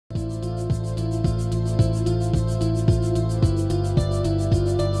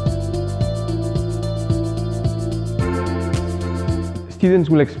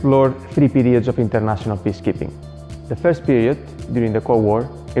Students will explore 3 periods of international peacekeeping. The first period, during the Cold War,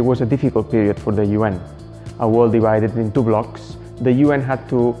 it was a difficult period for the UN. A world divided in 2 blocks, the UN had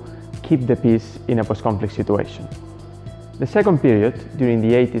to keep the peace in a post-conflict situation. The second period, during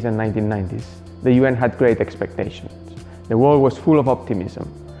the 80s and 1990s, the UN had great expectations. The world was full of optimism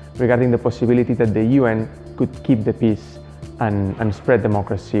regarding the possibility that the UN could keep the peace and spread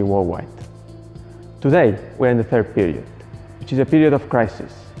democracy worldwide. Today, we're in the third period, which is a period of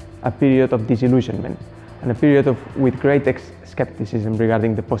crisis, a period of disillusionment, and a period with great skepticism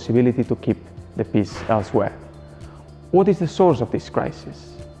regarding the possibility to keep the peace elsewhere. What is the source of this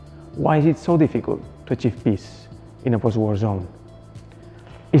crisis? Why is it so difficult to achieve peace in a post-war zone?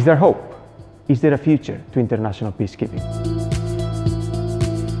 Is there hope? Is there a future to international peacekeeping?